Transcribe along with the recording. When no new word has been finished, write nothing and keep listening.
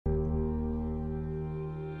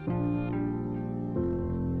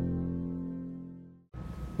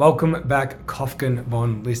Welcome back, Kofkin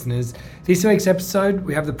Bond listeners. This week's episode,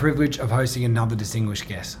 we have the privilege of hosting another distinguished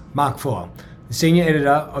guest, Mark Fuller, the senior editor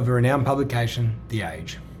of a renowned publication, The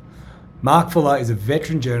Age. Mark Fuller is a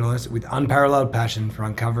veteran journalist with unparalleled passion for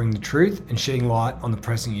uncovering the truth and shedding light on the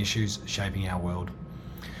pressing issues shaping our world.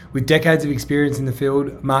 With decades of experience in the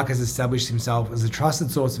field, Mark has established himself as a trusted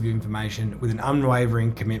source of information with an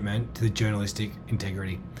unwavering commitment to the journalistic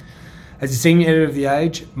integrity. As the senior editor of The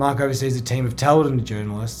Age, Mark oversees a team of talented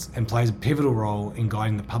journalists and plays a pivotal role in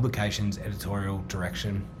guiding the publication's editorial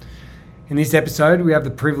direction. In this episode, we have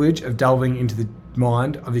the privilege of delving into the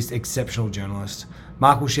mind of this exceptional journalist.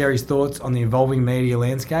 Mark will share his thoughts on the evolving media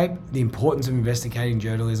landscape, the importance of investigating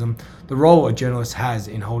journalism, the role a journalist has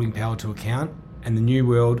in holding power to account, and the new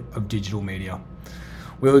world of digital media.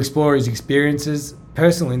 We'll explore his experiences,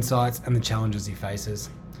 personal insights, and the challenges he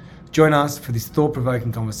faces. Join us for this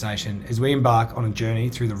thought-provoking conversation as we embark on a journey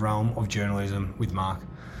through the realm of journalism with Mark.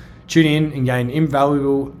 Tune in and gain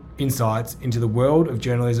invaluable insights into the world of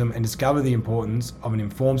journalism and discover the importance of an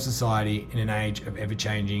informed society in an age of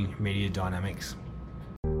ever-changing media dynamics.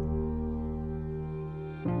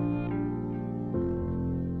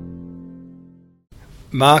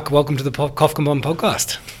 Mark, welcome to the Kofkin Bond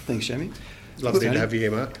podcast. Thanks, Jamie. Lovely to have you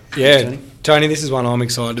here, Mark. Yeah, Tony, this is one I'm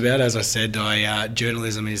excited about. As I said,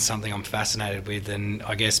 journalism is something I'm fascinated with, and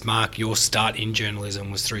I guess, Mark, your start in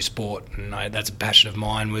journalism was through sport, and that's a passion of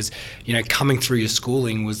mine. Was coming through your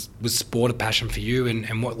schooling, was sport a passion for you,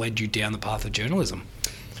 and what led you down the path of journalism?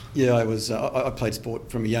 Yeah, I played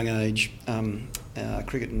sport from a young age.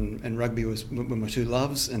 Cricket and rugby were my two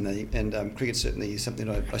loves, and cricket certainly is something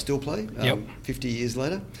I still play 50 years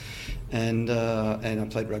later. And I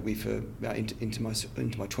played rugby for into my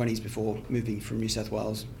 20s before moving from New South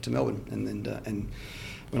Wales to Melbourne. And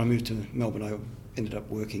when I moved to Melbourne, I ended up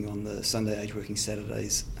working on the Sunday Age, working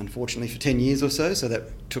Saturdays, unfortunately, for 10 years or so. So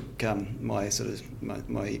that took my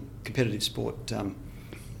competitive sport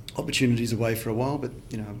opportunities away for a while. But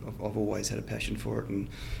I've always had a passion for it, and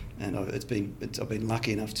I've been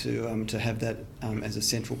lucky enough to have that as a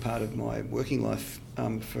central part of my working life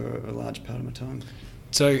for a large part of my time.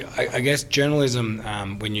 So I guess journalism,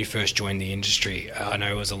 when you first joined the industry, I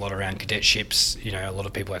know it was a lot around cadetships. A lot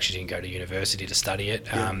of people actually didn't go to university to study it.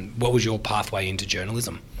 Yeah. What was your pathway into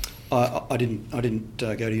journalism? I didn't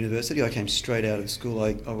go to university. I came straight out of school.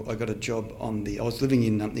 I got a job I was living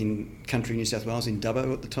in country New South Wales, in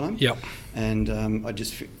Dubbo at the time. Yep. And I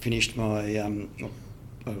just finished my.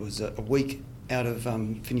 I was a week out of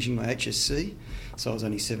finishing my HSC, so I was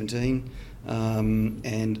only 17,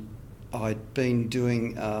 and I'd been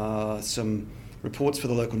doing some reports for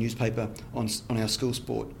the local newspaper on our school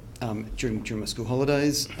sport during my school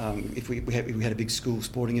holidays. If we had a big school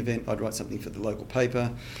sporting event, I'd write something for the local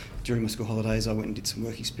paper. During my school holidays, I went and did some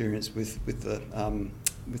work experience with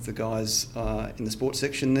the guys in the sports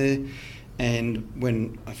section there. And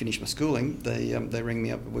when I finished my schooling, they rang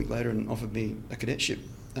me up a week later and offered me a cadetship.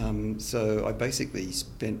 So I basically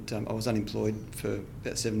spent. I was unemployed for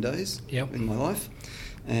about 7 days in my life.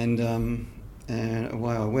 And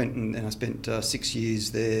away I went, and I spent 6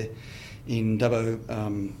 years there in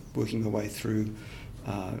Dubbo, working my way through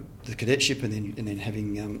the cadetship, and then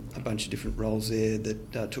having a bunch of different roles there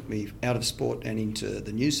that took me out of sport and into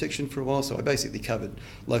the news section for a while. So I basically covered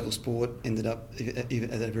local sport, ended up at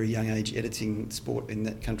a very young age editing sport in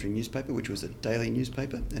that country newspaper, which was a daily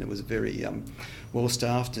newspaper, and it was a very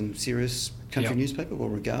well-staffed and serious country newspaper, well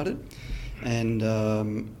regarded. And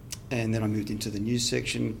then I moved into the news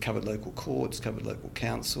section, covered local courts, covered local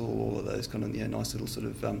council, all of those kind of nice little sort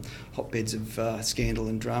of hotbeds of scandal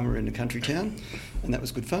and drama in a country town, and that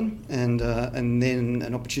was good fun. And then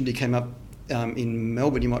an opportunity came up in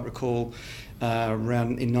Melbourne. You might recall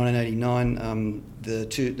around in 1989, the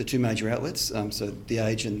two major outlets, so The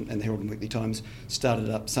Age and the Herald and Weekly Times, started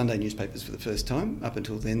up Sunday newspapers for the first time. Up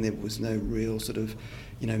until then, there was no real sort of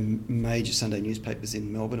major Sunday newspapers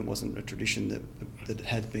in Melbourne. It wasn't a tradition that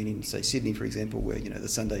had been in, say, Sydney, for example, where the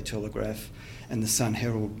Sunday Telegraph and the Sun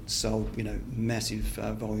Herald sold massive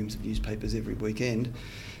volumes of newspapers every weekend.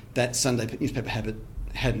 That Sunday newspaper habit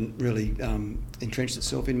hadn't really entrenched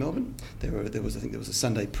itself in Melbourne. There was a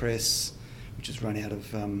Sunday Press, which was run out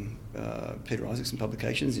of Peter Isaacson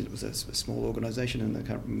Publications. It was a small organisation, and I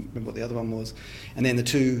can't remember what the other one was. And then the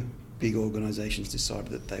two big organisations decided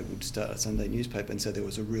that they would start a Sunday newspaper, and so there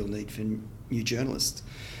was a real need for new journalists.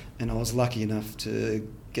 And I was lucky enough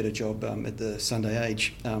to get a job at the Sunday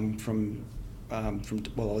Age from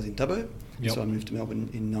while I was in Dubbo. Yep. So I moved to Melbourne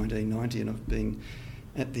in 1990, and I've been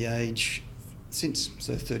at the Age since.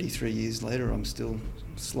 So 33 years later, I'm still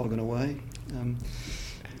slogging away.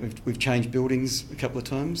 we've changed buildings a couple of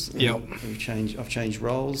times. Yep. I've changed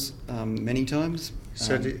roles many times.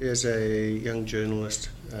 So as a young journalist,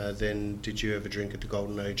 then did you ever drink at the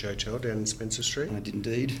Golden Age Hotel down in Spencer Street? I did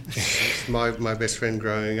indeed. My best friend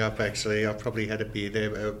growing up, actually, I probably had a beer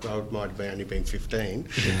there. I might have only been 15.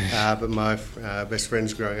 But my best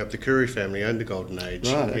friends growing up, the Curry family owned the Golden Age.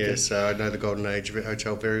 Right, okay. Yeah, so I know the Golden Age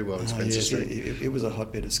Hotel very well in Spencer Street. It was a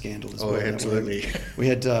hotbed of scandal as well. Oh, absolutely. We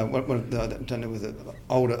had, I don't know whether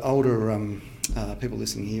older people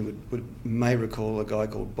listening here may recall a guy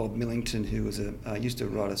called Bob Millington, who was used to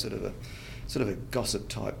write a sort of a gossip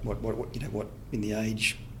type, what in the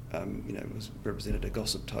Age was represented a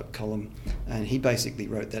gossip type column, and he basically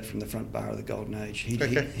wrote that from the front bar of the Golden Age.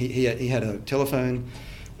 He had a telephone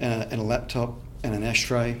and a laptop and an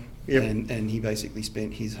ashtray. Yep. And he basically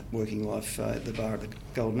spent his working life at the bar of the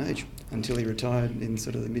Golden Age until he retired in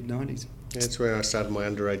sort of the mid-90s. That's where I started my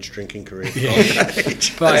underage drinking career.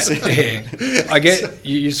 But I get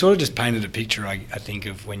you sort of just painted a picture, I think,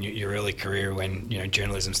 of when your early career, when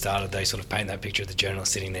journalism started. They sort of paint that picture of the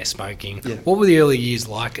journalist sitting there smoking. Yeah. What were the early years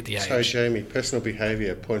like at the Age? So, Jamie, personal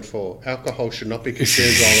behaviour, point 4. Alcohol should not be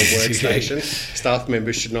consumed while at workstation. Staff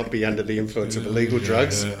members should not be under the influence of illegal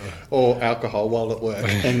drugs or alcohol while at work.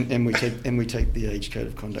 And we take the Age Code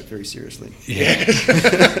of Conduct very seriously. Yeah.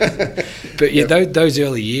 But those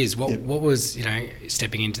early years, what was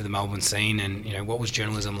stepping into the Melbourne scene, and what was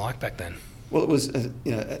journalism like back then? Well, it was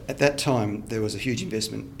at that time there was a huge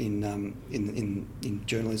investment in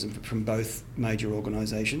journalism from both major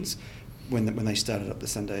organisations when they started up the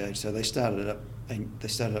Sunday Age. So they started up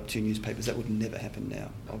 2 newspapers. That would never happen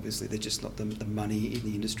now. Obviously, there's just not the money in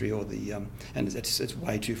the industry or and it's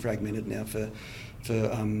way too fragmented now for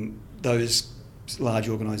those large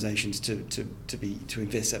organisations to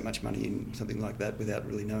invest that much money in something like that without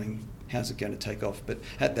really knowing how's it going to take off. But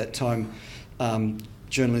at that time,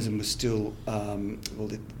 journalism was still,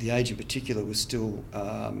 the Age in particular was still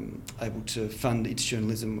able to fund its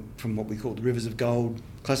journalism from what we call the Rivers of Gold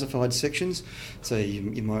classified sections. So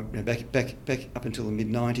you might back up until the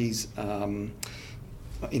mid-90s.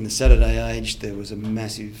 In the Saturday Age, there was a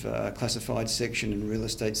massive classified section and real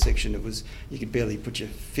estate section. You could barely put your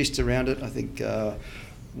fist around it. I think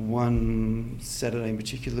one Saturday in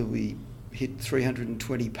particular, we hit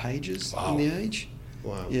 320 pages in the Age.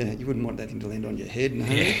 Wow. Yeah, you wouldn't want that thing to land on your head. No.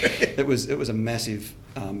 It was a massive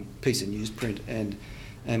piece of newsprint,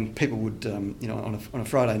 and people would, on a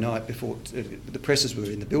Friday night before the presses were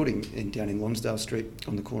in the building down in Lonsdale Street,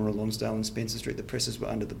 on the corner of Lonsdale and Spencer Street. The presses were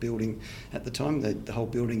under the building at the time. The whole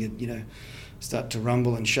building had, start to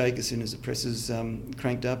rumble and shake as soon as the presses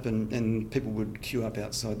cranked up, and people would queue up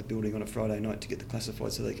outside the building on a Friday night to get the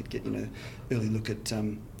classified, so they could get early look at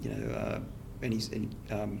any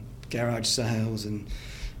garage sales and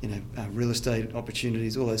real estate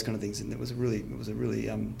opportunities, all those kind of things. And it was a really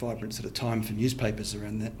vibrant sort of time for newspapers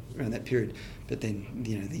around that period. But then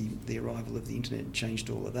the arrival of the internet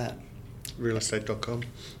changed all of that. Realestate.com.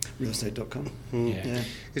 Realestate.com. Yeah.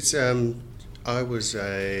 It's I was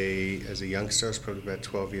as a youngster, I was probably about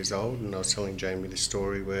 12 years old, and I was telling Jamie this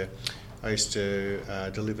story where I used to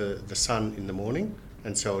deliver the Sun in the morning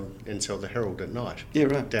and sell the Herald at night. Yeah,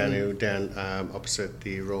 right. Down opposite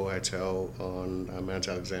the Royal Hotel on Mount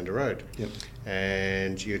Alexander Road. Yep.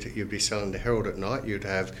 And you'd be selling the Herald at night. You'd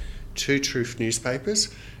have 2 Truth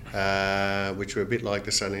newspapers, which were a bit like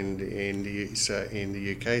the Sun in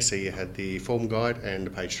the UK. So you had the Form Guide and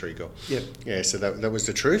the Page 3 Eagle. Yep. Yeah. So that was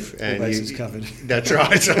the Truth. And all bases covered. That's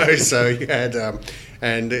right. So you had,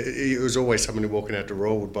 and it was always somebody walking out to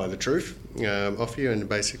Royal would buy the Truth off you, and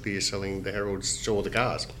basically you're selling the Heralds to all the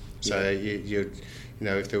cars. So you'd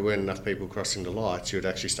if there weren't enough people crossing the lights, you'd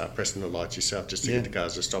actually start pressing the lights yourself just to get the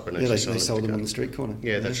cars to stop and actually sell them. They sold them on the street corner.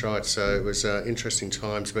 Yeah, that's right. So it was interesting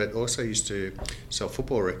times, but also used to sell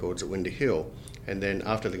football records at Windy Hill, and then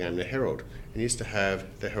after the game, the Herald. And used to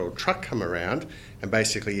have the Herald truck come around, and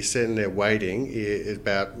basically you're sitting there waiting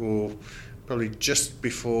probably just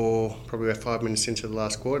before, probably about 5 minutes into the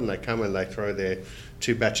last quarter, and they come and they throw their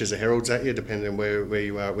 2 batches of Heralds at you, depending on where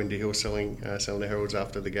you are at Windy Hill selling the Heralds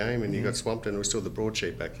after the game, and you got swamped, and it was still the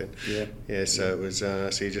broadsheet back then. Yeah. So it was.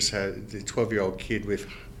 So you just had the 12-year-old kid with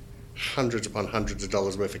hundreds upon hundreds of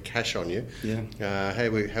dollars worth of cash on you. Yeah. How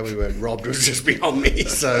we weren't robbed was just beyond me.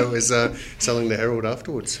 So it was selling the Herald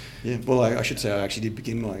afterwards. Yeah. Well, I should say I actually did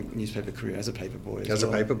begin my newspaper career as a paper boy. A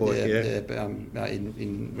paper boy. Yeah.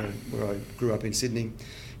 In where I grew up in Sydney,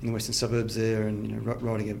 in the western suburbs there, and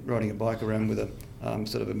riding a bike around with a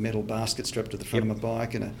sort of a metal basket strapped to the front of my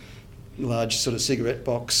bike, and a large sort of cigarette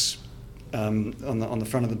box on the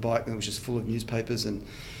front of the bike, which is full of newspapers, and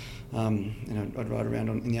I'd ride around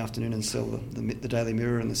in the afternoon and sell the Daily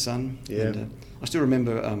Mirror and the Sun. Yeah. And, I still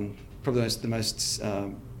remember probably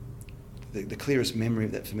the clearest memory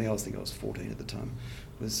of that for me. I think I was 14 at the time,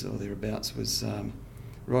 or thereabouts. Was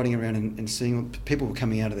riding around and seeing people were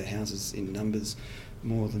coming out of their houses in numbers,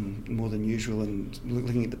 more than usual, and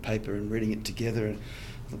looking at the paper and reading it together. And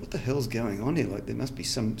I thought, what the hell's going on here? Like, there must be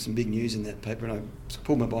some big news in that paper. And I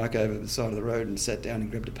pulled my bike over the side of the road and sat down and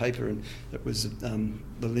grabbed a paper, and it was the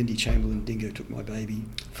Lindy Chamberlain Dingo Took My Baby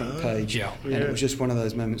front page. Yeah. And it was just one of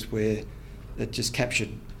those moments where it just captured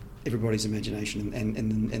everybody's imagination, and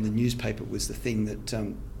the newspaper was the thing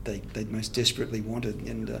that they most desperately wanted,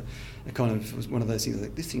 and it kind of was one of those things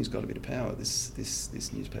like, this thing's got a bit of power, this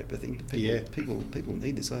newspaper thing. People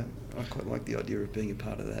need this. I quite like the idea of being a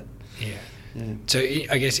part of that. Yeah. So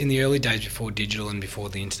I guess in the early days before digital and before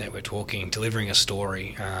the internet, we're talking delivering a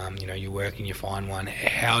story. You work and you find one.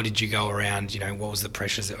 How did you go around? What was the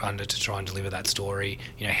pressures that were under to try and deliver that story?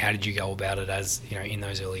 How did you go about it as in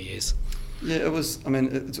those early years? Yeah, it was. I mean,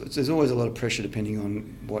 there's always a lot of pressure depending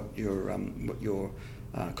on what your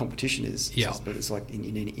competition is. Yeah. But it's like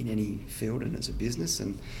in any field and as a business,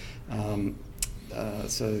 and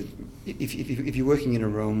so if you're working in a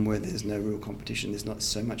realm where there's no real competition, there's not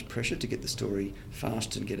so much pressure to get the story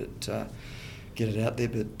fast and get it out there.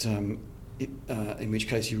 But in which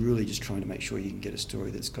case you're really just trying to make sure you can get a story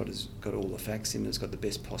that's got all the facts in it, it's got the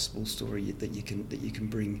best possible story that you can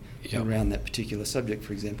bring around that particular subject,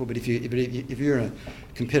 for example. But if you're in a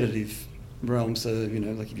competitive realm, so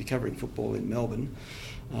like if you're covering football in Melbourne,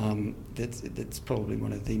 that's probably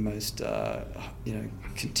one of the most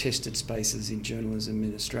contested spaces in journalism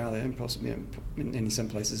in Australia, and possibly and in some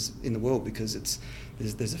places in the world, because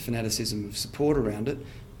there's a fanaticism of support around it,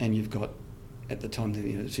 and you've got, at the time,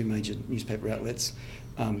 the two major newspaper outlets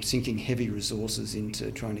sinking heavy resources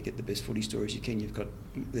into trying to get the best footy stories you can.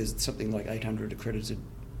 There's something like 800 accredited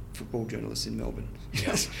football journalists in Melbourne.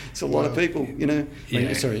 Yeah. It's a lot of people, Yeah. now in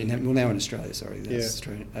Australia, that's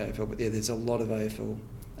Australian AFL, but there's a lot of AFL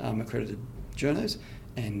accredited journos,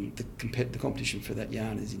 and the competition for that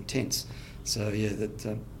yarn is intense. So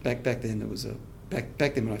back then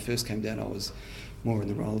back then when I first came down, I was more in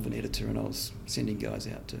the role of an editor, and I was sending guys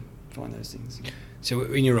out to find those things. So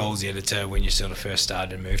in your role as editor, when you sort of first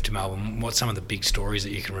started and moved to Melbourne, what's some of the big stories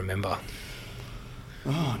that you can remember?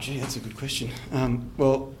 Oh, gee, that's a good question.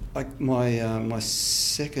 My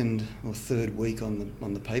second or third week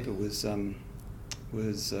on the paper was the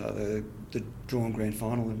drawn grand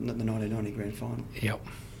final, the 1990 grand final. Yep.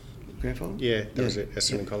 Grand final? Yeah, that was it,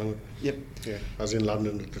 Essendon and Collingwood. Yep. Yeah, I was in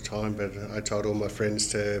London at the time, but I told all my friends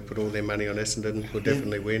to put all their money on Essendon, would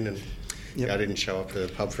definitely win, and I didn't show up to the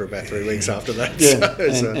pub for about 3 weeks after that. Yeah,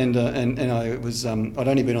 and I was I'd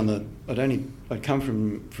come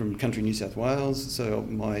from country New South Wales, so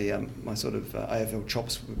my sort of AFL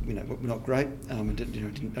chops were not great. I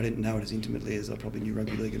didn't know it as intimately as I probably knew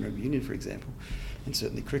rugby league and rugby union, for example, and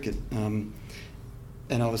certainly cricket. And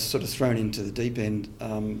I was sort of thrown into the deep end.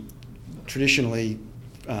 Traditionally,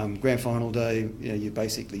 grand final day, you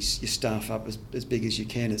basically you staff up as big as you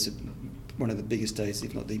can. It's one of the biggest days,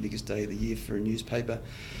 if not the biggest day of the year for a newspaper,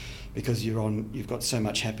 because you've got so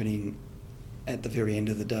much happening at the very end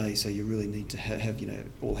of the day, so you really need to have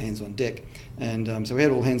all hands on deck. And so we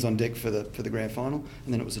had all hands on deck for the grand final,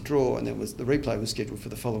 and then it was a draw, and the replay was scheduled for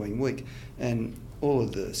the following week, and all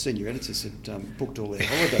of the senior editors had booked all their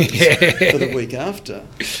holidays for the week after,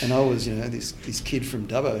 and I was this kid from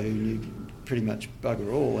Dubbo who knew pretty much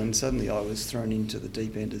bugger all, and suddenly I was thrown into the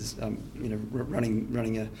deep end as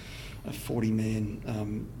running a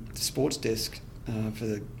 40-man sports desk for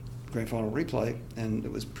the grand final replay, and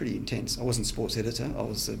it was pretty intense. I wasn't sports editor. I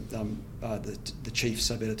was the chief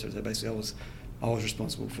sub-editor. So basically, I was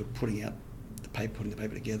responsible for putting the paper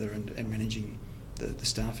together and managing the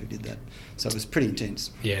staff who did that. So it was pretty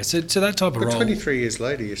intense. Yeah, so that type of role... 23 years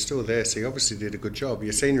later, you're still there, so you obviously did a good job.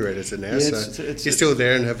 You're senior editor now, so you're still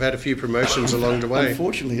there and have had a few promotions along the way.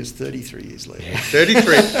 Unfortunately, it's 33 years later. Yeah. 33?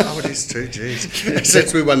 Oh, it is too, jeez.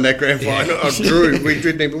 Since we won that grand final, we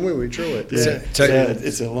didn't even win, we drew it. Yeah. So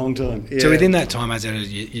it's a long time. Yeah. So within that time, as editor,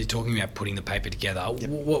 you're talking about putting the paper together. Yep.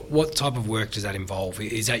 What type of work does that involve?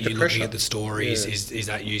 Is that you looking at the stories? Yeah. Is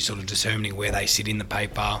that you sort of determining where they sit in the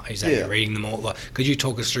paper? Is that you reading them all? Could you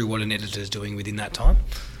talk us through what an editor is doing within that time?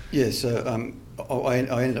 Yeah, so I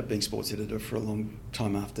ended up being sports editor for a long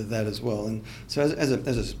time after that as well, and so in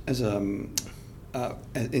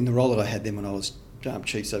the role that I had then when I was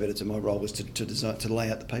chief sub-editor, my role was to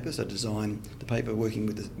lay out the paper, so design the paper, working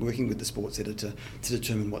with the sports editor to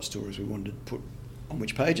determine what stories we wanted to put on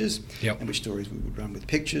which pages, Yep. and which stories we would run with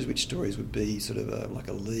pictures, which stories would be sort of like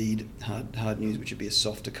a lead, hard news, which would be a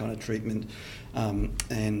softer kind of treatment, and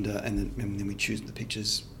then we choose the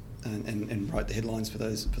pictures and write the headlines for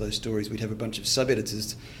those stories. We'd have a bunch of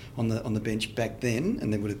sub-editors on the bench back then,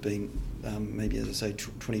 and there would have been maybe, as I say,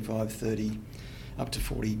 25, 30, up to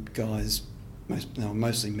 40 guys,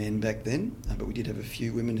 mostly men back then, but we did have a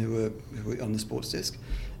few women who were on the sports desk,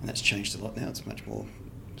 and that's changed a lot now. It's much more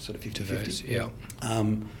sort of 50-50. Yeah.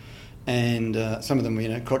 And some of them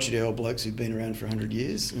were, crotchety old blokes who'd been around for 100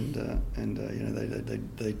 years, and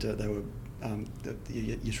they were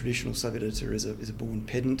your traditional sub-editor is a born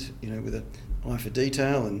pedant, with an eye for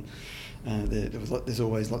detail, and there's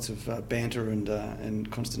always lots of banter and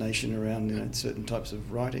consternation around certain types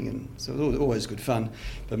of writing, and so it was always good fun.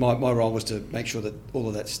 But my role was to make sure that all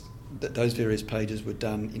of that those various pages were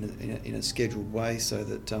done in a scheduled way, so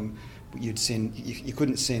that you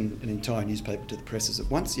couldn't send an entire newspaper to the presses at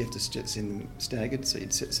once. You have to send them staggered,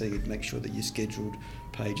 so you'd make sure that you scheduled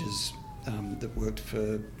pages that worked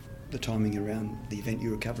for the timing around the event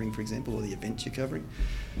you were covering, for example, or the events you're covering.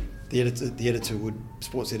 The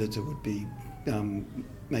sports editor would be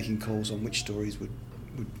making calls on which stories would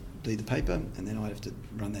lead the paper, and then I'd have to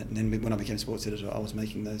run that. And then when I became sports editor, I was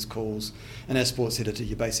making those calls. And as sports editor,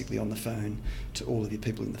 you're basically on the phone to all of your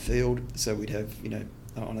people in the field. So we'd have,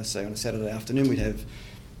 on a Saturday afternoon, we'd have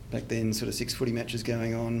back then sort of 6 footy matches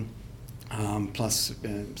going on, plus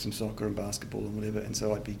some soccer and basketball and whatever. And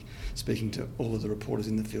so I'd be speaking to all of the reporters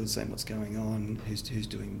in the field, saying what's going on, who's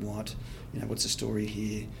doing what, what's the story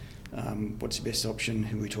here, what's your best option,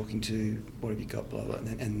 who are we talking to, what have you got, blah, blah.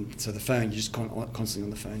 And so the phone, you're just constantly on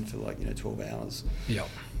the phone for 12 hours. Yeah.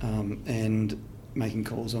 And making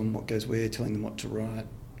calls on what goes where, telling them what to write.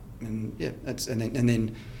 And yeah, as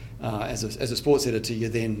a sports editor, you're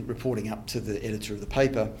then reporting up to the editor of the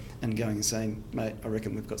paper and going and saying, mate, I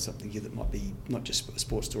reckon we've got something here that might be not just a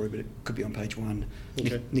sports story, but it could be on page 1,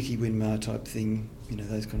 okay. Nicky Winmar type thing,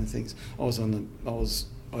 those kind of things.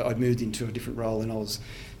 I'd moved into a different role, and I was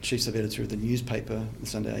chief sub-editor of the newspaper, the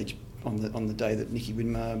Sunday Age, on the day that Nicky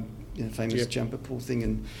Winmar, famous jumper pull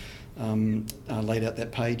thing, and laid out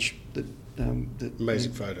that page that.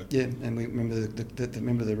 Amazing photo. Yeah, and we remember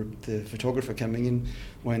the photographer coming in,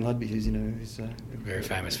 Wayne Ludby, who's a very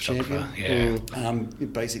famous champion. photographer. Yeah.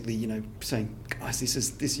 Basically, saying, guys,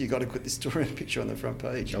 this you got to put this story picture on the front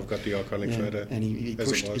page. I've got the iconic photo. And he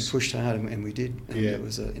pushed hard, and we did. And it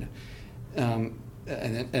was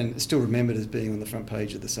and still remembered as being on the front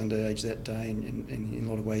page of the Sunday Age that day, and in a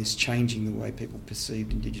lot of ways changing the way people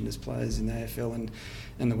perceived Indigenous players in the AFL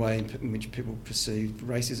and the way in which people perceived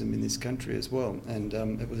racism in this country as well. And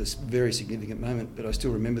it was a very significant moment, but I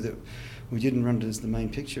still remember that we didn't run it as the main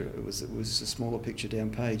picture. It was a smaller picture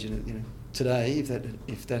down page, and today,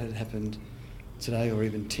 if that had happened today or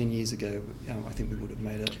even 10 years ago, I think we would have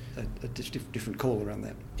made a different call around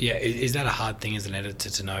that. Yeah, is that a hard thing as an editor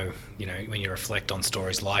to know, when you reflect on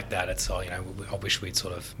stories like that, it's, I wish we'd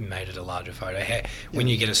sort of made it a larger photo. When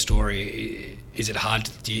you get a story, is it hard,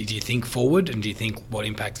 do you think forward, and do you think what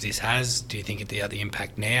impact this has? Do you think the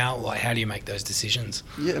impact now? Like, how do you make those decisions?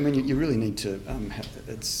 Yeah, I mean, you really need to,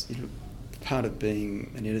 part of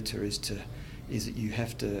being an editor is that you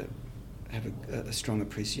have to have a strong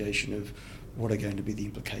appreciation of what are going to be the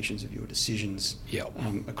implications of your decisions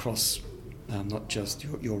across not just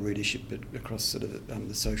your readership, but across sort of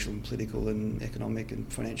the social and political and economic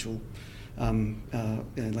and financial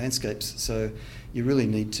landscapes. So you really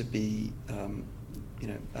need to be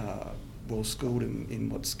well schooled in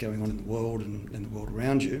what's going on in the world and the world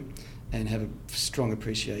around you, and have a strong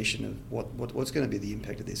appreciation of what's going to be the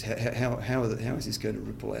impact of this. How is this going to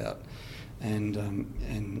ripple out, and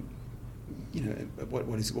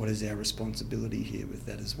what is our responsibility here with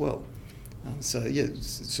that as well?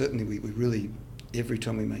 Certainly we really, every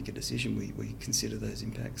time we make a decision, we consider those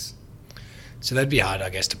impacts. So that'd be hard, I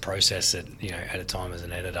guess, to process it, at a time as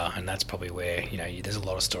an editor, and that's probably where, there's a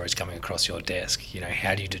lot of stories coming across your desk.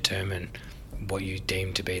 How do you determine what you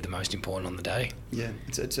deem to be the most important on the day? Yeah,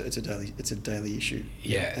 it's a daily issue.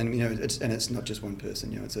 Yeah, and it's not just one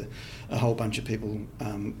person. It's a whole bunch of people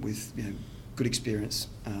with good experience,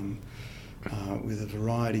 with a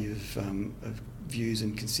variety of views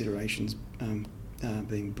and considerations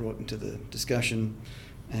being brought into the discussion,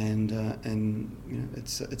 and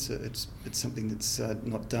it's something that's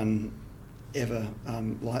not done ever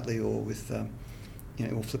lightly or with or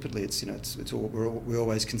flippantly. We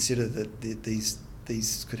always consider that these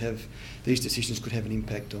decisions could have an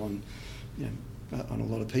impact on on a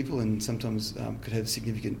lot of people, and sometimes could have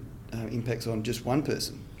significant impacts on just one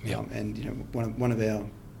person. Yeah. One of our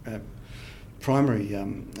primary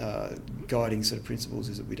guiding sort of principles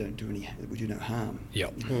is that we do no harm.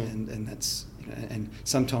 Yep. And that's and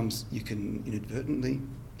sometimes you can inadvertently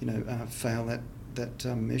fail that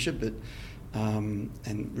measure, but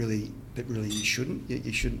really you shouldn't.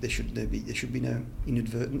 You shouldn't. There should be no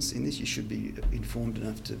inadvertence in this. You should be informed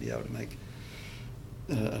enough to be able to make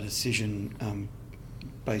a decision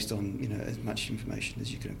based on as much information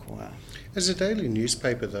as you can acquire. As a daily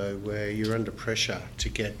newspaper, though, where you're under pressure to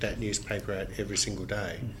get that newspaper out every single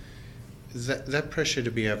day, that pressure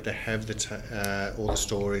to be able to have all the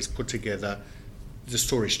stories put together, the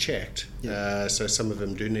stories checked, so some of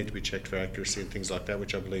them do need to be checked for accuracy and things like that,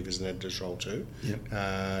 which I believe is an editor's role too,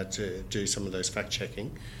 to do some of those fact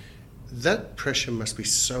checking. That pressure must be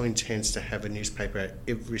so intense to have a newspaper out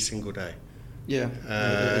every single day. Yeah,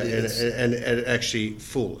 and actually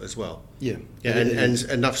full as well. Yeah, and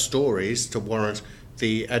enough stories to warrant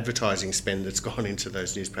the advertising spend that's gone into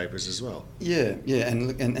those newspapers as well. Yeah,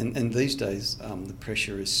 and these days the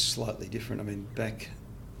pressure is slightly different. I mean, back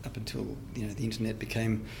up until the internet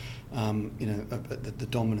became the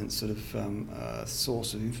dominant sort of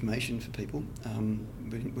source of information for people.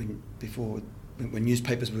 When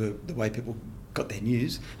newspapers were the way people got their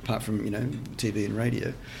news, apart from TV and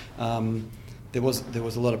radio. There was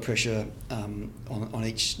a lot of pressure on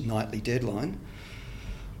each nightly deadline,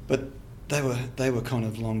 but they were kind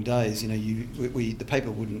of long days. The paper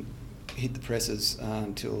wouldn't hit the presses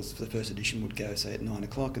until the first edition would go, say, at 9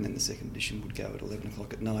 o'clock, and then the second edition would go at 11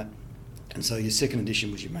 o'clock at night. And so your second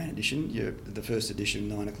edition was your main edition. The first edition,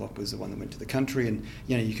 9 o'clock, was the one that went to the country, and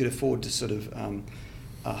you could afford to sort of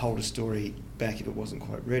hold a story back if it wasn't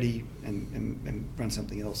quite ready, and run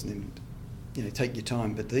something else, and then take your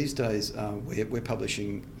time. But these days we're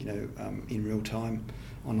publishing in real time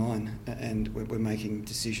online, and we're making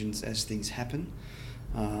decisions as things happen,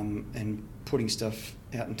 and putting stuff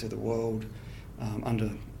out into the world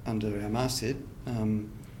under our masthead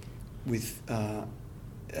with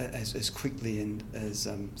as quickly and as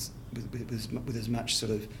with as much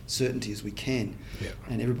sort of certainty as we can.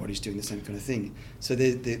 And everybody's doing the same kind of thing. So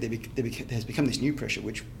there has become this new pressure,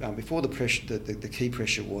 which before the key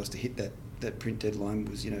pressure was to hit that print deadline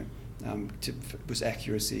was was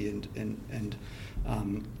accuracy and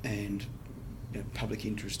public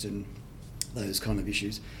interest and those kind of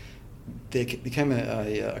issues. There became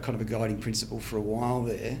a kind of a guiding principle for a while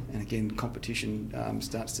there, and again competition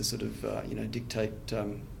starts to sort of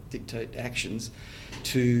dictate actions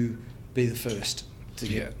to be the first.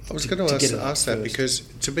 I was going to ask that, because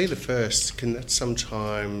to be the first, can that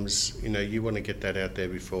sometimes, you want to get that out there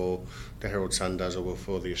before the Herald Sun does, or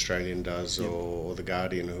before the Australian does, or the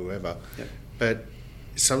Guardian, or whoever. But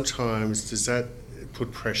sometimes does that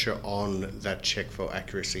put pressure on that check for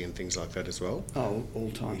accuracy and things like that as well? Oh, all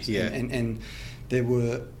times. Yeah. And there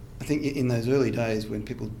were, I think, in those early days when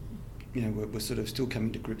people, were sort of still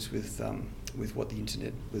coming to grips with what the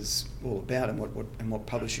internet was all about and what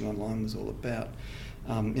publishing online was all about.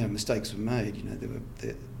 Mistakes were made.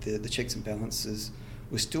 The checks and balances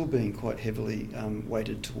were still being quite heavily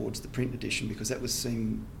weighted towards the print edition, because that was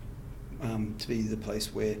seen to be the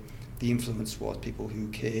place where the influence was. People who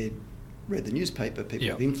cared read the newspaper.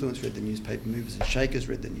 People of influence read the newspaper. Movers and shakers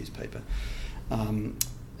read the newspaper.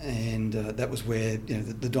 And that was where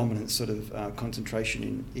the dominant sort of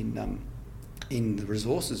concentration in the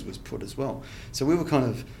resources was put as well. So we were kind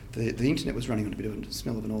of the internet was running on a bit of a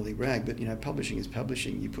smell of an oily rag, but publishing is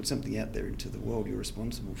publishing. You put something out there into the world, you're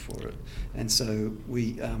responsible for it. And so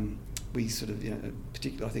we sort of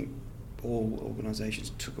particularly, I think all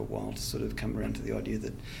organisations took a while to sort of come around to the idea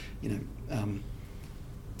that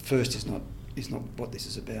first is not what this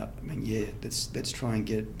is about. I mean, let's try and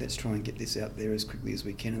get this out there as quickly as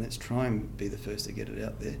we can, and let's try and be the first to get it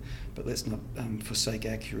out there. But let's not forsake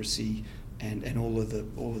accuracy and all of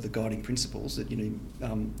the guiding principles that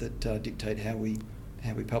that dictate how we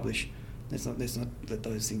publish. Let's not let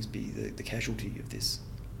those things be the casualty of this.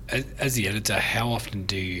 As the editor, how often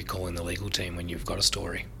do you call in the legal team when you've got a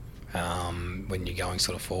story? When you're going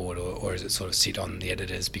sort of forward, or is it sort of sit on the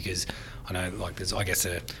editors? Because I know, like, there's, I guess,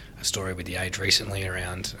 a story with The Age recently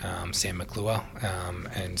around Sam McClure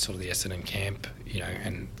and sort of the Essendon camp,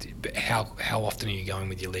 and how often are you going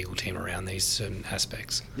with your legal team around these certain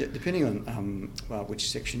aspects? Yeah, depending on which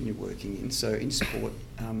section you're working in. So in sport,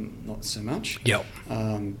 not so much. Yep.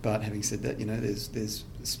 But having said that, there's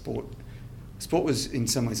sport. Sport was in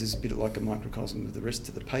some ways is a bit like a microcosm of the rest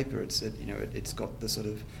of the paper. It's got the sort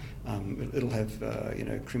of it'll have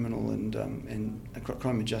criminal and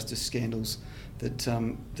crime and justice scandals that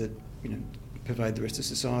pervade the rest of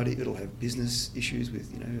society. It'll have business issues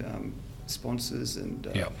with sponsors and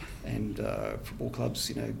football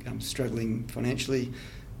clubs, struggling financially.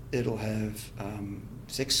 It'll have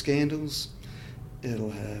sex scandals.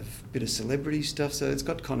 It'll have a bit of celebrity stuff. So it's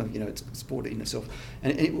got kind of, it's sport in itself.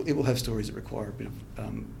 And it will have stories that require a bit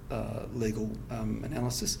of legal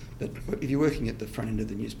analysis. But if you're working at the front end of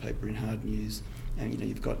the newspaper in hard news, and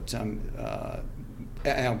you've got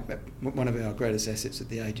one of our greatest assets at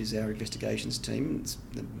The Age is our investigations team.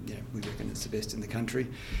 We reckon it's the best in the country,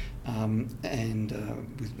 and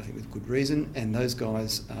I think with good reason. And those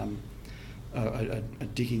guys are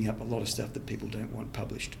digging up a lot of stuff that people don't want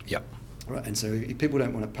published. Yep. Right, and so if people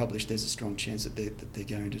don't want it published, there's a strong chance that they're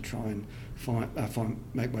going to try and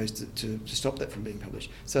make ways to stop that from being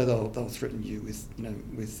published. So they'll threaten you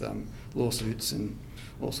with lawsuits and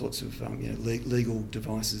all sorts of legal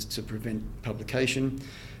devices to prevent publication.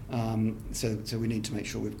 So we need to make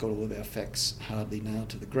sure we've got all of our facts hardly nailed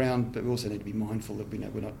to the ground, but we also need to be mindful that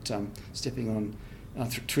we're not stepping on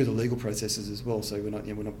through the legal processes as well. So we're not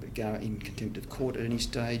going in contempt of court at any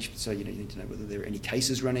stage. So you need to know whether there are any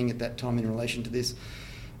cases running at that time in relation to this.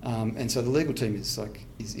 And so the legal team is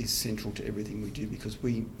central to everything we do, because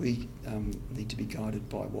we need to be guided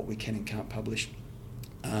by what we can and can't publish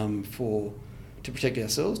to protect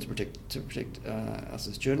ourselves, to protect us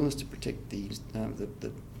as journalists, to protect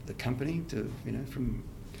the company from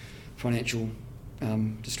financial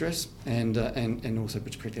distress, and also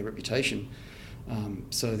to protect our reputation.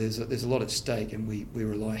 So there's a lot at stake, and we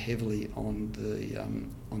rely heavily on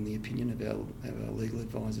the opinion of our legal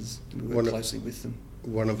advisors. We work closely with them.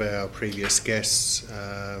 One of our previous guests,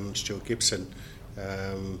 Stuart Gibson,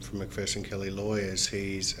 from McPherson Kelly Lawyers,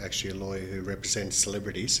 he's actually a lawyer who represents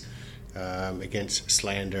celebrities against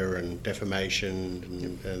slander and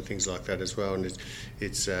defamation and things like that as well.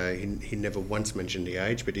 And he never once mentioned The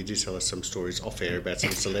Age, but he did tell us some stories off air about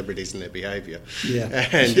some celebrities and their behaviour. Yeah,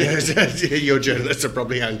 and your journalists are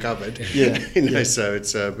probably uncovered. So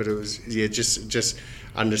it's but it was just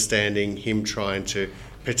understanding him trying to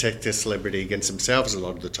protect their celebrity against themselves a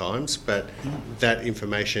lot of the times, but that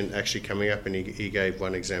information actually coming up, and he gave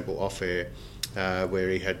one example off air where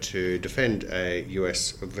he had to defend a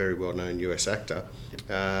very well-known US actor,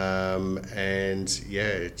 and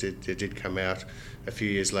it did come out a few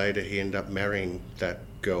years later. He ended up marrying that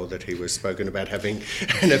girl that he was spoken about having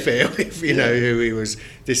an affair with, who he was,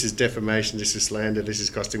 this is defamation, this is slander, this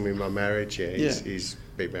is costing me my marriage. He's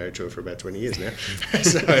been married to her for about 20 years now.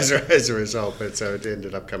 So as a result, but so it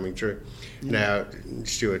ended up coming true. Now,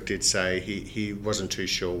 Stuart did say he wasn't too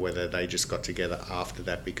sure whether they just got together after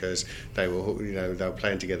that because they were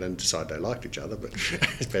playing together and decided they liked each other. But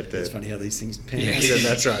it's funny how these things pan out.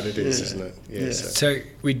 That's right, it is, isn't it? Yeah. So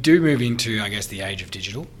we do move into, I guess, the age of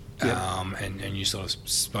digital. And you sort of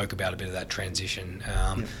spoke about a bit of that transition.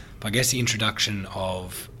 But I guess the introduction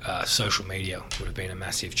of social media would have been a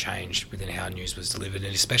massive change within how news was delivered,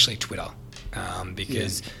 and especially Twitter,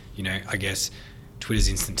 because, I guess Twitter's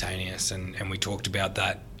instantaneous, and we talked about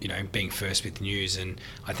that, being first with news, and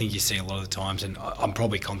I think you see a lot of the times, and I'm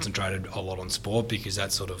probably concentrated a lot on sport because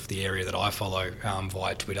that's sort of the area that I follow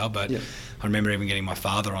via Twitter, but I remember even getting my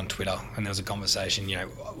father on Twitter, and there was a conversation,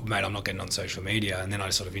 mate, I'm not getting on social media, and then I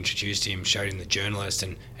sort of introduced him, showed him the journalist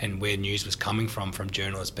and where news was coming from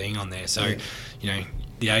journalists being on there. So,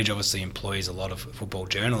 The Age obviously employs a lot of football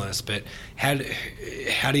journalists, but how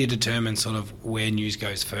do you determine sort of where news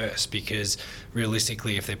goes first? Because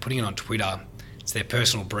realistically, if they're putting it on Twitter, it's their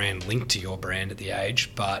personal brand linked to your brand at The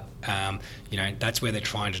Age, but that's where they're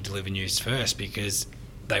trying to deliver news first because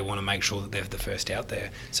they want to make sure that they're the first out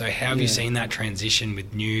there. So how have you seen that transition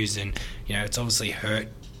with news? And it's obviously hurt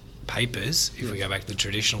papers if we go back to the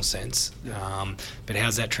traditional sense, but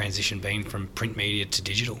how's that transition been from print media to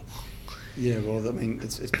digital? Yeah, well, I mean,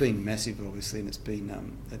 it's been massive, obviously, and it's been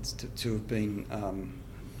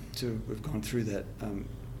we've gone through that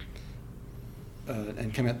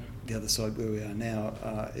and come out the other side where we are now.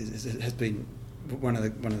 It has been one of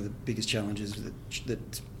the biggest challenges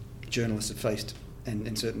that journalists have faced,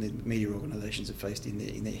 and certainly media organisations have faced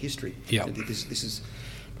in their history. Yeah, this has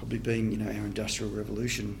probably been our industrial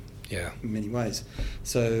revolution. Yeah, in many ways.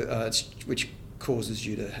 So which causes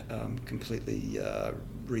you to completely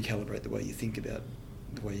recalibrate the way you think about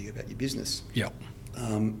the way you go about your business. Yeah.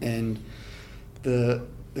 And the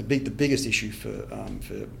biggest issue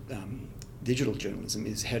for digital journalism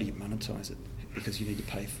is how do you monetize it? Because you need to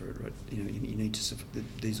pay for it, right? You need to.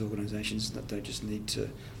 These organisations don't just need to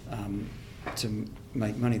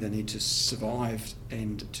make money; they need to survive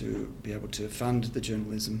and to be able to fund the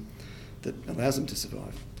journalism that allows them to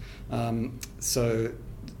survive. So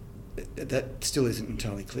that still isn't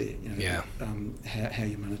entirely clear. How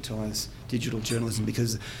you monetize digital journalism,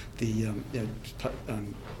 because the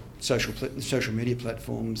social media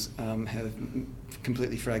platforms have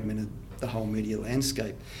completely fragmented the whole media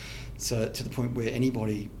landscape. So to the point where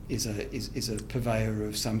anybody is a purveyor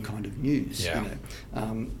of some kind of news. Yeah.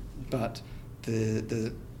 But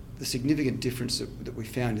the significant difference that we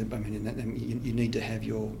found, I mean, you need to have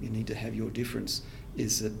your difference,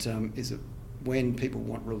 is that when people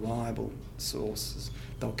want reliable sources,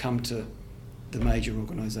 they'll come to the major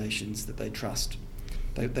organisations that they trust.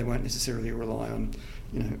 They won't necessarily rely on,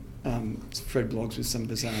 Fred blogs with some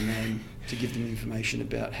bizarre name to give them information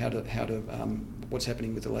about how to what's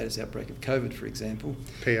happening with the latest outbreak of COVID, for example.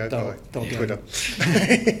 PO They'll Twitter.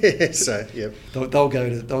 So yep. They'll go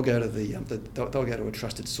to a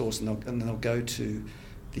trusted source, and they'll go to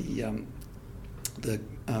the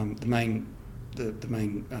main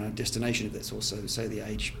destination of that source. So say the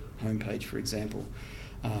Age homepage, for example,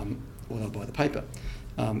 or they'll buy the paper.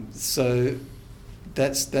 So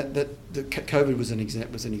that's the COVID was an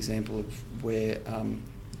example of where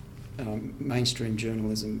mainstream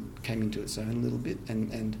journalism came into its own a little bit,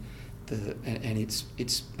 and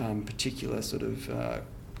its particular sort of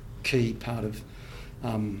key part of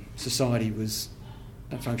society was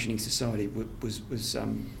a functioning society was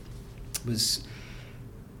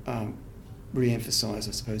re-emphasised,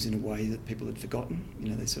 I suppose, in a way that people had forgotten.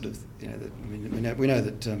 They sort of, we know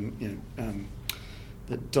that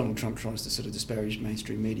that Donald Trump tries to sort of disparage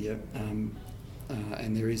mainstream media, and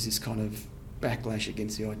there is this kind of backlash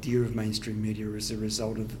against the idea of mainstream media as a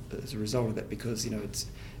result of that, because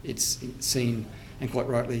it's seen, and quite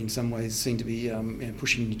rightly in some ways, seen to be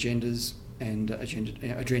pushing agendas and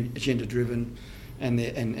agenda driven.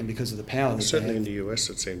 And because of the power that certainly they have. in the US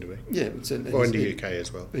it seemed to be. Yeah, or in the UK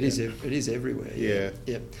as well. It is everywhere. Yeah.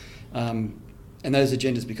 And those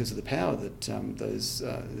agendas, because of the power that these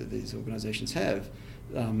organisations have,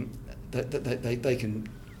 they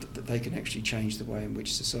can actually change the way in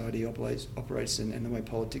which society operates and the way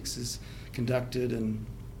politics is conducted, and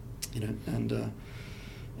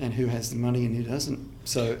who has the money and who doesn't.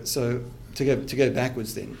 So to go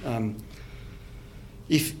backwards then.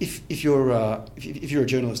 If you're a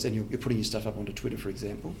journalist and you're putting your stuff up onto Twitter, for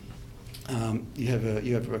example, you have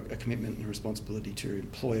a commitment and a responsibility to your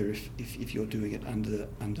employer if you're doing it under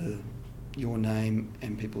your name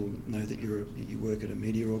and people know that you work at a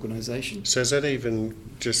media organisation. So is that even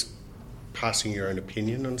just passing your own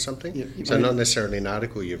opinion on something? Yeah, so not necessarily an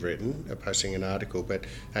article you've written, posting an article, but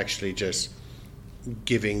actually just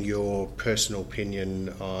giving your personal opinion,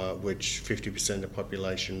 which 50% of the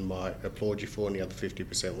population might applaud you for, and the other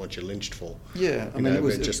 50% want you lynched for. Yeah,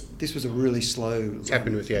 this was a really slow. It's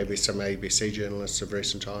happened with some ABC journalists of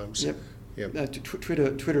recent times. Yep. Yep. Twitter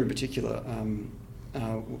in particular,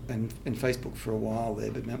 and Facebook for a while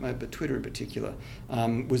there, but Twitter in particular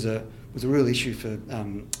was a real issue for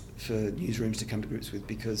newsrooms to come to grips with,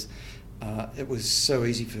 because it was so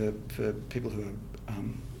easy for people who are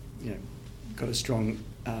got a strong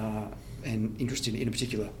and interest in a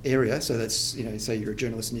particular area. So that's, say you're a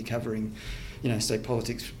journalist and you're covering, state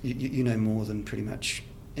politics, you know more than pretty much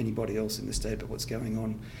anybody else in the state about what's going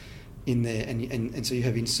on in there, and so you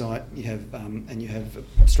have insight, you have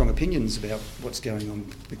strong opinions about what's going on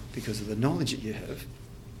because of the knowledge that you have.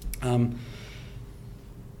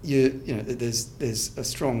 There's a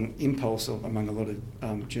strong impulse among a lot of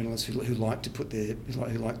journalists who like to put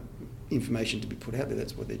who like information to be put out there.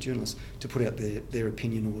 That's why they're journalists, to put out their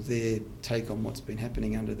opinion or their take on what's been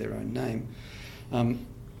happening under their own name, and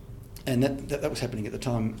that was happening at the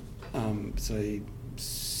time. Say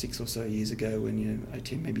 6 or so years ago, when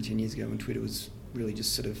 10 years ago, when Twitter was really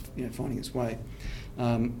just sort of finding its way,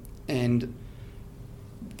 and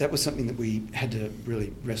that was something that we had to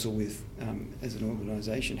really wrestle with as an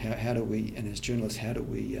organisation. How do we, and as journalists, how do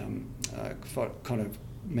we kind of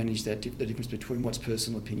manage the difference between what's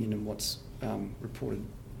personal opinion and what's reported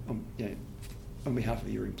on behalf of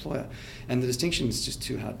your employer? And the distinction is just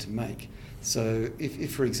too hard to make. So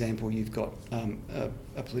if for example, you've got a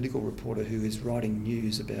political reporter who is writing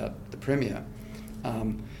news about the Premier,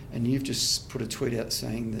 and you've just put a tweet out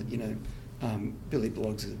saying that Billy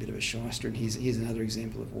Bloggs is a bit of a shyster, and here's another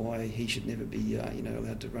example of why he should never be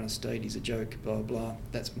allowed to run a state. He's a joke, blah blah.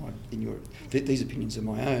 That's these opinions are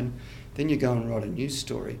my own. Then you go and write a news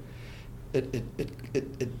story.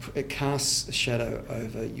 It casts a shadow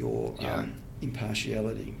over your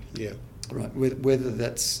impartiality. Yeah. Right. Whether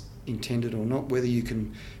that's intended or not, whether you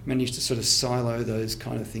can manage to sort of silo those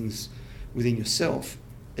kind of things within yourself,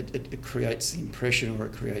 it creates the impression, or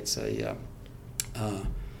it creates the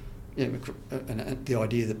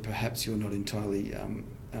idea that perhaps you're not entirely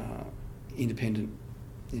independent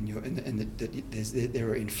in your, and that there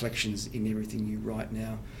are inflections in everything you write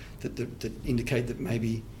now that indicate that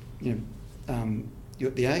maybe,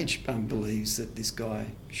 the Age believes that this guy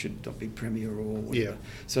should not be premier or whatever. Yeah.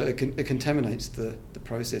 So it contaminates the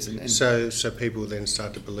process. And so people then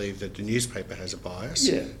start to believe that the newspaper has a bias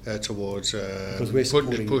towards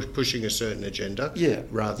pushing a certain agenda,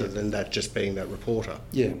 rather than that just being that reporter.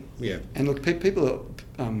 Yeah. Yeah. And look, people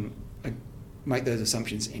make those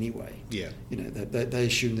assumptions anyway. Yeah. They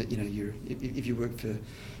assume that if you work for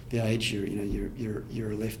the Age,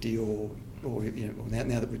 you're a lefty, or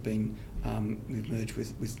now that we've merged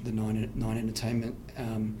with the Nine Entertainment,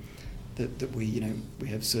 that we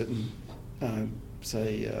have certain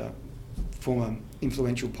former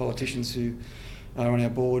influential politicians who are on our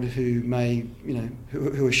board who may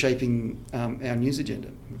who are shaping our news agenda,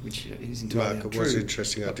 which is entirely Mark, untrue. it was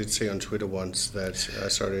interesting. I did see on Twitter once that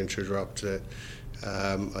sorry to interrupt.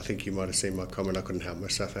 I think you might have seen my comment. I couldn't help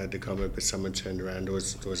myself. I had to comment, but someone turned around. There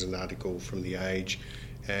was an article from The Age,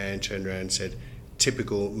 and turned around and said,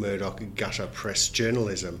 "Typical Murdoch gutter press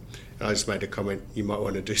journalism." And I just made a comment, you might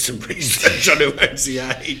want to do some research on who owns The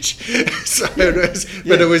Age.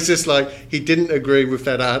 But it was just like, he didn't agree with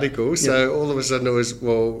that article, so all of a sudden it was,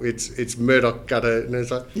 it's Murdoch gutter, and it's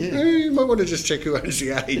like, you might want to just check who owns The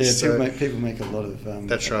Age. Yeah, so, people make a lot of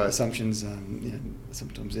assumptions.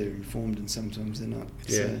 Sometimes they're informed and sometimes they're not.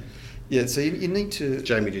 So you need to.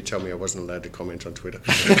 Jamie did tell me I wasn't allowed to comment on Twitter.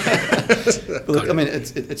 Look, I mean,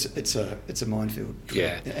 it's a minefield.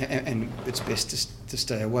 Yeah. And it's best to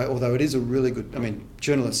stay away. Although it is a really good. I mean,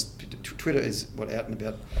 journalists. Twitter is out and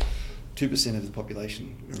about 2% of the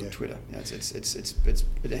population are on Twitter. It's a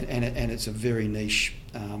very niche.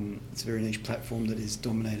 It's a very niche platform that is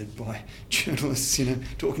dominated by journalists.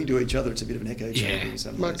 Talking to each other. It's a bit of an echo chamber in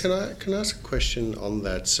some Mark, ways. can I ask a question on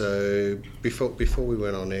that? So before we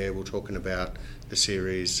went on air, we were talking about the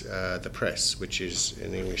series The Press, which is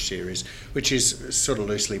an English series, which is sort of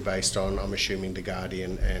loosely based on, I'm assuming, The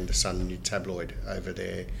Guardian and the Sun tabloid over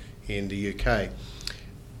there in the UK.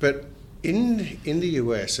 But in the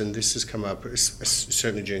US, and this has come up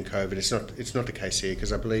certainly during COVID, it's not the case here,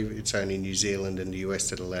 because I believe it's only New Zealand and the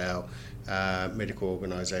US that allow medical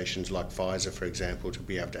organisations like Pfizer, for example, to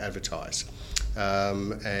be able to advertise,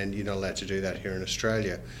 and you're not allowed to do that here in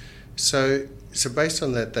Australia. So based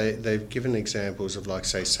on that, they've given examples of, like,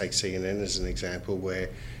 say, take CNN as an example,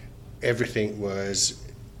 where everything was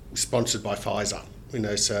sponsored by Pfizer.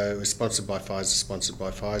 So it was sponsored by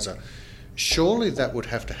Pfizer. Surely that would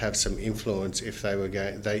have to have some influence if they were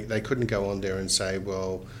going. They couldn't go on there and say,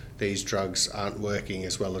 well, these drugs aren't working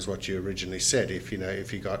as well as what you originally said. If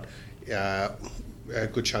you got a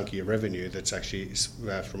good chunk of your revenue that's actually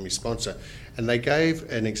from your sponsor. And they gave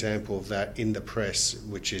an example of that in The Press,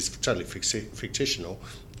 which is totally fictional,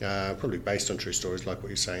 probably based on true stories, like what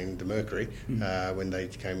you're saying, the Mercury, when they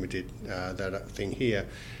came and did that thing here.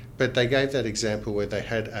 But they gave that example where they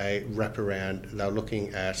had a wraparound. They were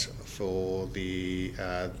looking at, for the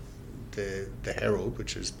Herald,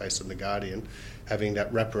 which is based on The Guardian, having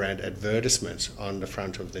that wraparound advertisement on the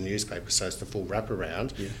front of the newspaper, so it's the full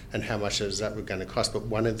wraparound, and how much is that going to cost. But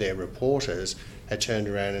one of their reporters had turned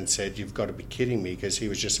around and said, "You've got to be kidding me," because he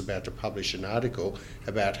was just about to publish an article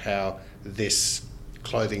about how this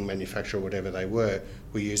clothing manufacturer, whatever they were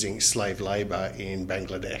using slave labour in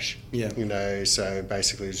Bangladesh. So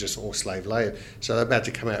basically it's just all slave labour. So they're about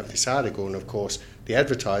to come out with this article, and of course the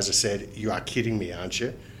advertiser said, "You are kidding me, aren't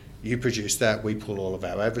you? You produce that, we pull all of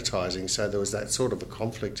our advertising." So there was that sort of a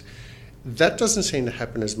conflict. That doesn't seem to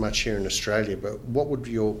happen as much here in Australia, but what would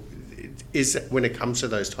when it comes to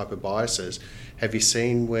those type of biases, have you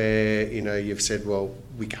seen where, you've said, well,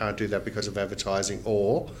 we can't do that because of advertising,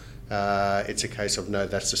 or it's a case of, no,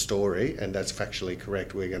 that's the story and that's factually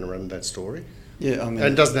correct, we're going to run that story? Yeah, I mean,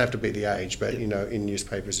 and it doesn't have to be The Age, but in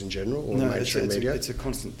newspapers in general, or mainstream media. It's a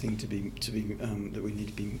constant thing to be that we need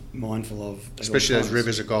to be mindful of. Especially those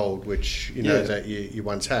rivers of gold, which that you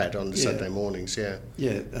once had on the Saturday mornings. As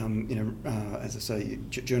I say,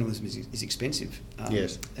 journalism is expensive.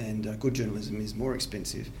 Yes, and good journalism is more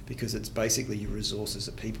expensive because it's basically your resources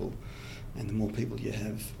are people, and the more people you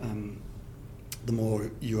have, the more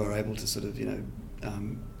you are able to sort of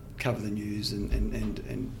cover the news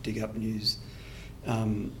and dig up news.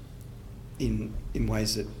 In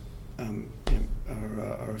ways that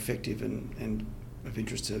are effective and of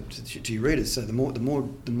interest to your readers. So the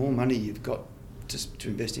more money you've got to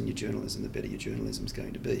invest in your journalism, the better your journalism is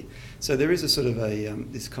going to be. So there is a sort of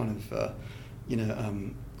this kind of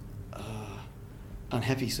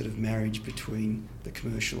unhappy sort of marriage between the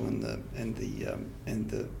commercial and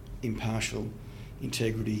the impartial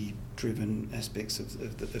integrity-driven aspects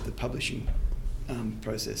of the publishing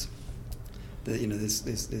process.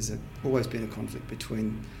 There's always been a conflict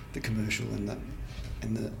between the commercial and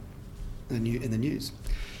the news,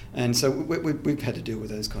 and so we've had to deal with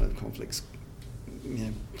those kind of conflicts,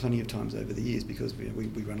 plenty of times over the years because we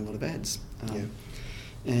run a lot of ads.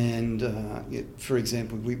 For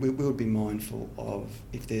example, we would be mindful of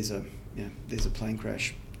if there's a plane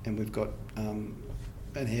crash and we've got an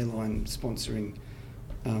airline sponsoring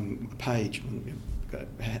a page,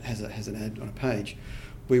 has an ad on a page,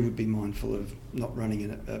 we would be mindful of not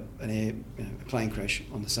running a plane crash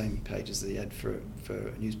on the same page as the ad for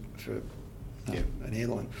an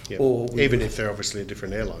airline, or even if they're obviously a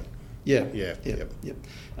different airline.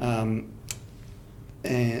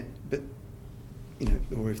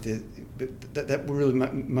 Or if they're, but that really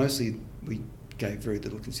mostly we gave very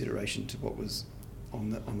little consideration to what was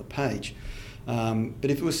on the page. But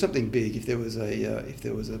if it was something big, if there was a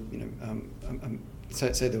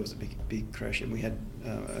say there was a big crash and we had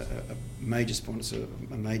a major sponsor,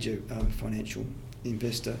 a major financial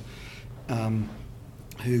investor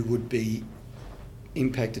who would be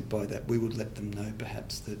impacted by that, we would let them know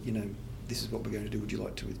perhaps that this is what we're going to do. Would you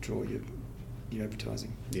like to withdraw your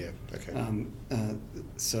advertising? Yeah. Okay.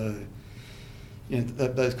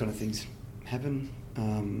 Those kind of things happen,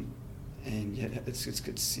 and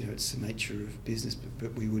it's the nature of business.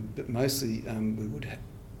 But mostly we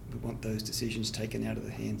want those decisions taken out of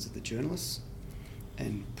the hands of the journalists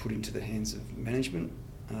and put into the hands of management.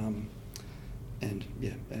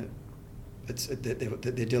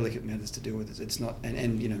 They're delicate matters to deal with. It's not,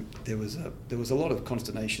 and there was a lot of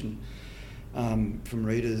consternation from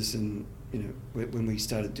readers, and when we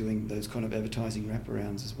started doing those kind of advertising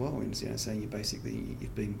wraparounds as well, and saying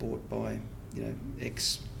you've been bought by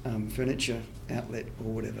X furniture outlet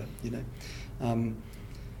or whatever,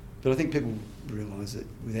 but I think people realise that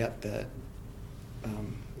without that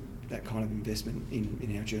that kind of investment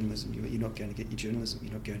in our journalism, you're not going to get your journalism,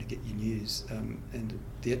 you're not going to get your news, and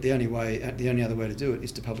the only other way to do it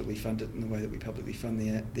is to publicly fund it in the way that we publicly fund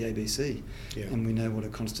the ABC, and we know what a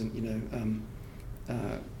constant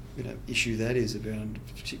issue that is around,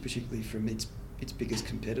 particularly from its biggest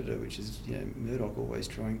competitor, which is Murdoch, always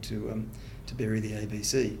trying to bury the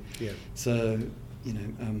ABC. Yeah. So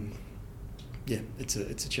it's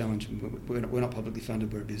a challenge. We're not publicly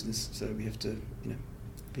funded. We're a business, so we have to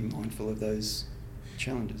be mindful of those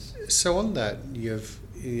challenges. So on that,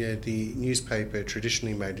 the newspaper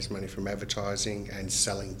traditionally made its money from advertising and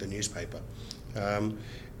selling the newspaper.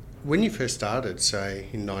 When you first started, say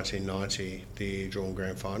in 1990, the Drawn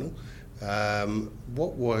Grand Final,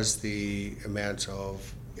 what was the amount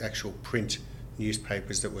of actual print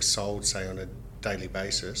newspapers that were sold, say, on a daily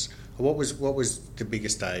basis? What was the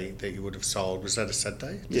biggest day that you would have sold? Was that a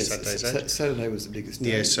Saturday? Yes, Saturday was the biggest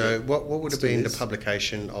day. Yeah, so what would have been the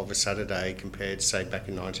publication of a Saturday compared, say, back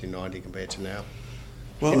in 1990 compared to now?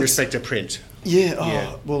 Well, in respect to print?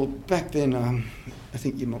 Well, back then, I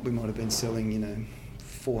think we might have been selling,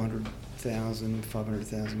 400,000,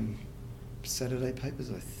 500,000 Saturday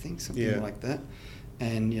papers, I think, something like that.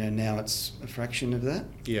 And now it's a fraction of that.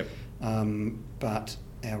 Yeah. But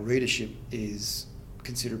our readership is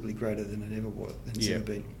considerably greater than it ever was, ever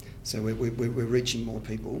been. So we're reaching more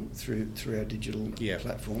people through our digital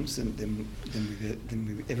platforms than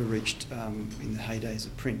we've ever reached in the heydays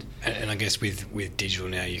of print. And I guess with digital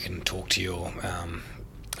now, you can talk to your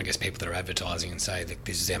people that are advertising and say that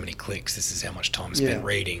this is how many clicks, this is how much time spent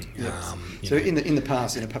reading. Yeah. So in the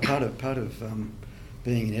past, part of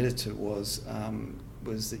being an editor was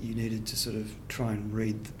that you needed to sort of try and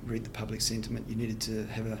read the public sentiment. You needed to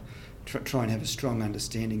try and have a strong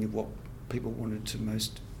understanding of what people wanted to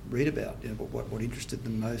most read about. What interested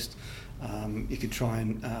them most. You could try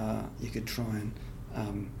and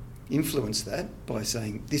influence that by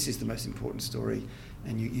saying this is the most important story,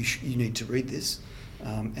 and you need to read this.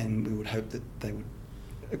 And we would hope that they would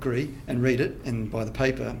agree and read it and buy the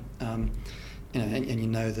paper. And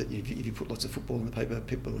that if you put lots of football in the paper,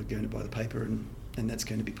 people are going to buy the paper, and that's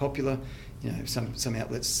going to be popular. Some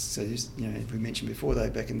outlets, so as we mentioned before,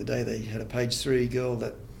 back in the day, they had a page 3 girl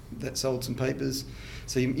that sold some papers.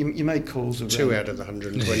 So you made calls around. 2 out of the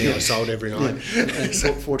 120 I sold every night.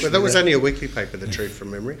 Fortunately, but that was only a weekly paper, The Truth from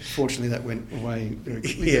Memory. Fortunately, that went away very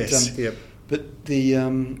quickly. Yes.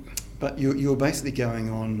 But you were basically going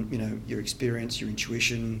on, your experience, your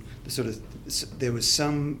intuition. There was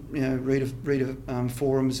some, reader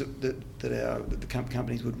forums that the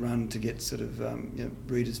companies would run to get sort of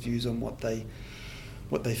readers' views on what they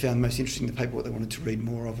what they found most interesting in the paper, what they wanted to read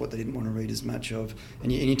more of, what they didn't want to read as much of,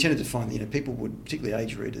 and you tended to find that people would, particularly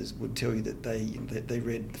age readers, would tell you that they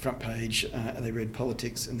read the front page, they read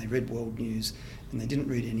politics, and they read world news, and they didn't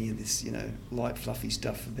read any of this light fluffy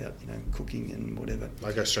stuff about cooking and whatever.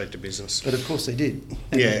 I go straight to business. But of course they did.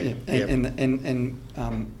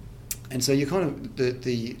 And so you kind of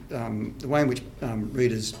the way in which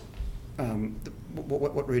readers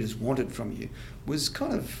what readers wanted from you was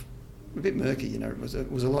kind of a bit murky.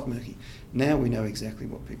 It was a lot murky. Now we know exactly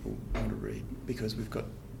what people want to read because we've got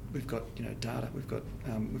data. We've got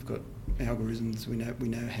algorithms.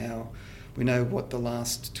 We know what the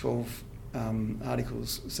last 12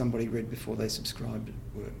 articles somebody read before they subscribed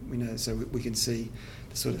were. We know, so we can see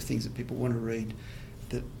the sort of things that people want to read,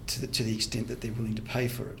 that to the extent that they're willing to pay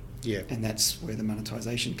for it. Yeah. And that's where the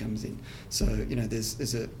monetisation comes in. So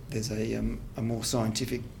there's a more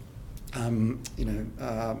scientific,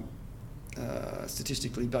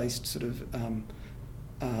 statistically based sort of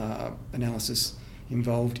analysis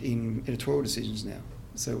involved in editorial decisions now.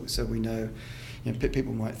 So we know,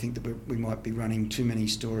 people might think that we might be running too many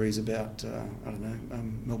stories about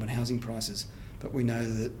Melbourne housing prices, but we know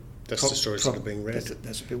that that's the stories that are being read.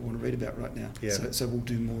 That's what people want to read about right now. Yeah. So we'll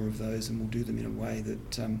do more of those, and we'll do them in a way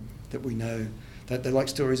that we know that they like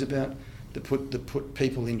stories about, that put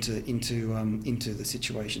people into the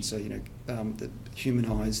situation. So that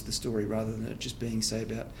humanise the story rather than it just being, say,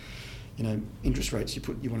 about interest rates.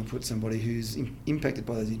 You want to put somebody who's impacted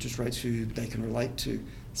by those interest rates who they can relate to.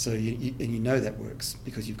 So you know that works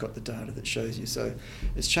because you've got the data that shows you. So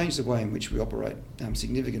it's changed the way in which we operate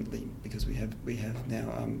significantly because we have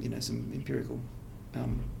now some empirical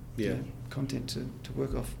content to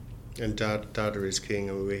work off. And data is king.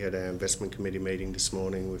 I mean, we had our investment committee meeting this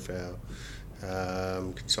morning with our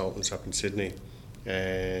consultants up in Sydney,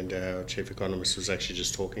 and our chief economist was actually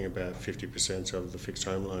just talking about 50% of the fixed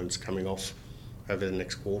home loans coming off over the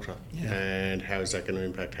next quarter, and how is that going to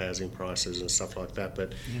impact housing prices and stuff like that.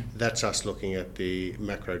 But that's us looking at the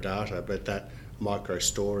macro data, but that micro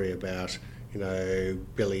story about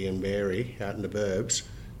Billy and Mary out in the burbs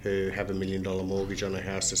who have $1 million mortgage on a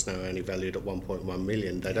house that's now only valued at 1.1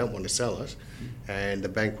 million. They don't want to sell it, and the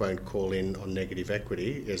bank won't call in on negative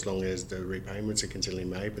equity as long as the repayments are continually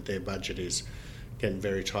made, but their budget is getting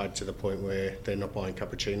very tight to the point where they're not buying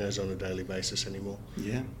cappuccinos on a daily basis anymore.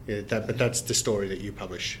 But that's the story that you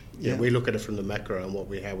publish. We look at it from the macro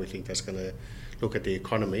and how we think that's going to look at the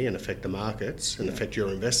economy and affect the markets and affect your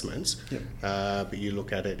investments. But you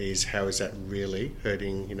look at it as how is that really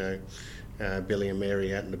hurting Billy and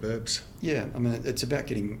Mary out in the burbs. I mean, it's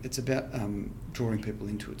about drawing people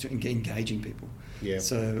into it, engaging people.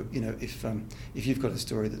 So if you've got a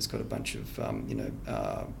story that's got a bunch of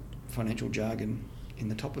financial jargon in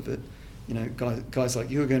the top of it, guys like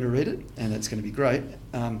you are going to read it, and it's going to be great.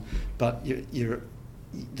 But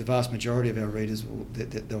the vast majority of our readers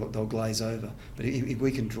they'll glaze over. But if we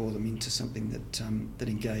can draw them into something that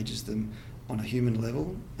engages them on a human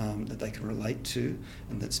level, that they can relate to,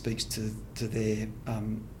 and that speaks to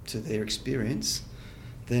their experience,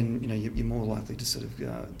 then you're more likely to sort of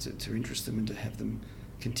to interest them and to have them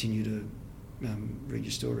continue to read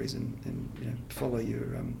your stories and follow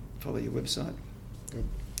your website.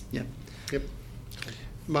 Yep.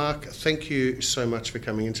 Mark, thank you so much for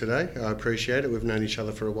coming in today. I appreciate it. We've known each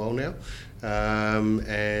other for a while now,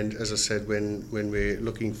 and as I said, when we're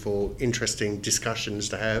looking for interesting discussions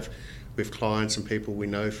to have with clients and people we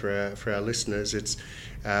know for our listeners, it's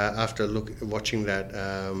after watching that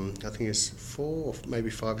I think it's 4 or maybe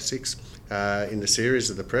 5 or 6 in the series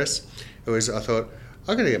of the press. I thought,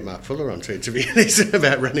 I'm going to get Mark Fuller on to be honest,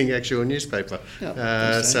 about running actual newspaper.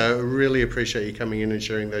 So I really appreciate you coming in and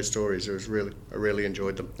sharing those stories. I really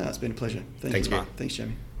enjoyed them. It's been a pleasure. Thanks, Mark. Thanks,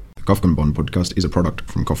 Jamie. The Kofkin Bond podcast is a product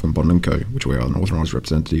from Kofkin Bond & Co., which we are an authorised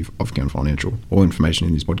representative of Count Financial. All information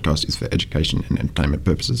in this podcast is for education and entertainment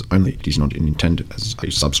purposes only. It is not intended as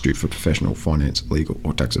a substitute for professional finance, legal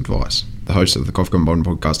or tax advice. The hosts of the Kofkin Bond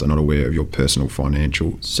podcast are not aware of your personal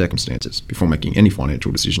financial circumstances. Before making any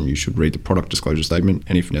financial decision, you should read the product disclosure statement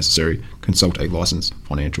and, if necessary, consult a licensed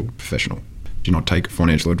financial professional. Do not take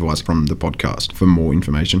financial advice from the podcast. For more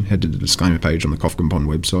information, head to the disclaimer page on the Kofkin Bond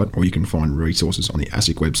website, or you can find resources on the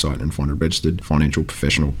ASIC website and find a registered financial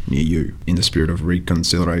professional near you. In the spirit of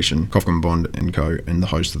reconciliation, Kofkin Bond & Co. and the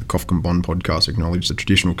host of the Kofkin Bond podcast acknowledge the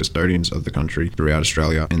traditional custodians of the country throughout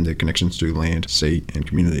Australia and their connections to land, sea and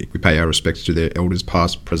community. We pay our respects to their elders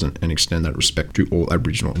past, present and extend that respect to all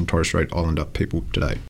Aboriginal and Torres Strait Islander people today.